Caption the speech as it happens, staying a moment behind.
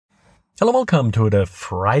Hello, welcome to the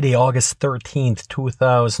Friday, August 13th,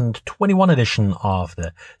 2021 edition of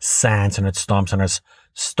the SANS Internet Storm Center's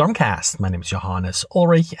Stormcast. My name is Johannes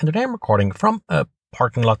Ulrich, and today I'm recording from a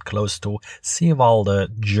parking lot close to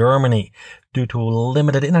Seewalde, Germany. Due to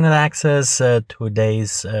limited internet access,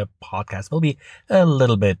 today's podcast will be a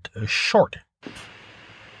little bit short.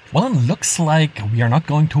 Well, it looks like we are not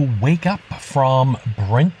going to wake up from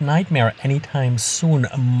print nightmare anytime soon.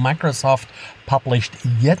 Microsoft published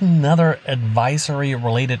yet another advisory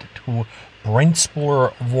related to print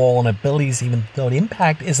spooler vulnerabilities, even though the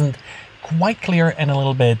impact isn't quite clear and a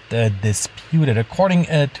little bit disputed. According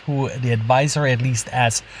to the advisory, at least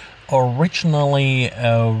as originally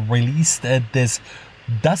released, this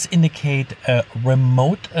does indicate a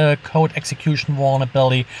remote code execution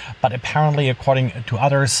vulnerability, but apparently, according to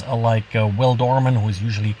others like Will Dorman, who's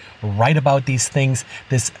usually right about these things,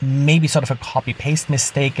 this may be sort of a copy-paste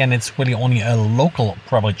mistake, and it's really only a local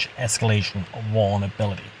privilege escalation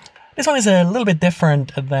vulnerability. This one is a little bit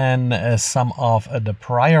different than some of the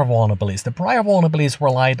prior vulnerabilities. The prior vulnerabilities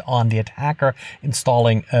relied on the attacker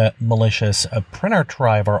installing a malicious printer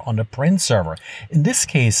driver on the print server. In this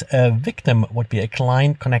case, a victim would be a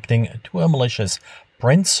client connecting to a malicious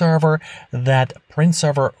print server. That print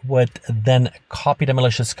server would then copy the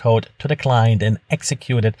malicious code to the client and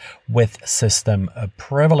execute it with system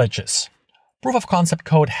privileges. Proof of concept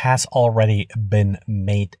code has already been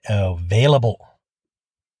made available.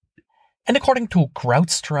 And according to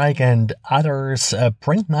CrowdStrike and others,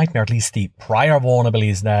 Print Nightmare, at least the prior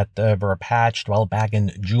vulnerabilities that were patched back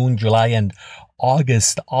in June, July, and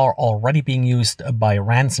August, are already being used by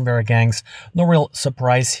ransomware gangs. No real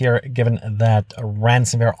surprise here, given that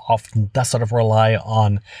ransomware often does sort of rely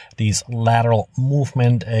on these lateral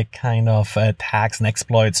movement kind of attacks and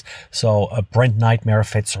exploits. So Print Nightmare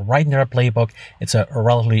fits right in their playbook. It's a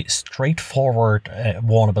relatively straightforward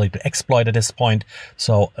vulnerability to exploit at this point.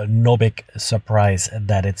 So no big surprise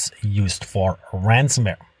that it's used for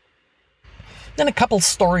ransomware. Then a couple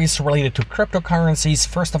stories related to cryptocurrencies.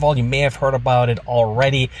 First of all, you may have heard about it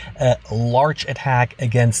already. A large attack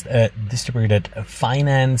against a distributed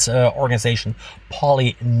finance organization,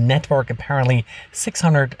 PolyNetwork. Apparently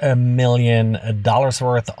 $600 million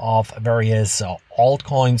worth of various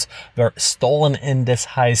altcoins were stolen in this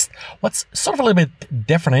heist. What's sort of a little bit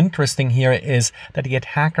different and interesting here is that the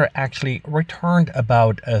attacker actually returned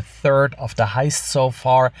about a third of the heist so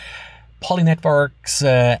far. PolyNetworks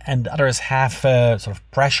and others have sort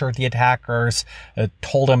of pressured the attackers,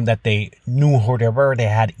 told them that they knew who they were. They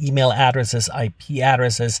had email addresses, IP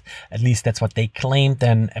addresses. At least that's what they claimed.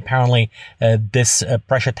 And apparently this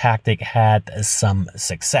pressure tactic had some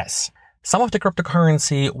success. Some of the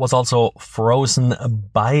cryptocurrency was also frozen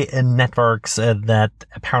by networks that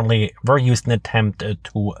apparently were used in an attempt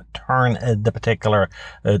to turn the particular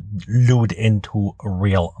loot into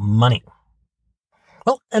real money.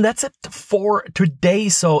 Well, and that's it for today.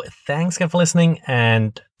 So thanks again for listening,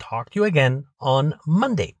 and talk to you again on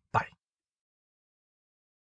Monday.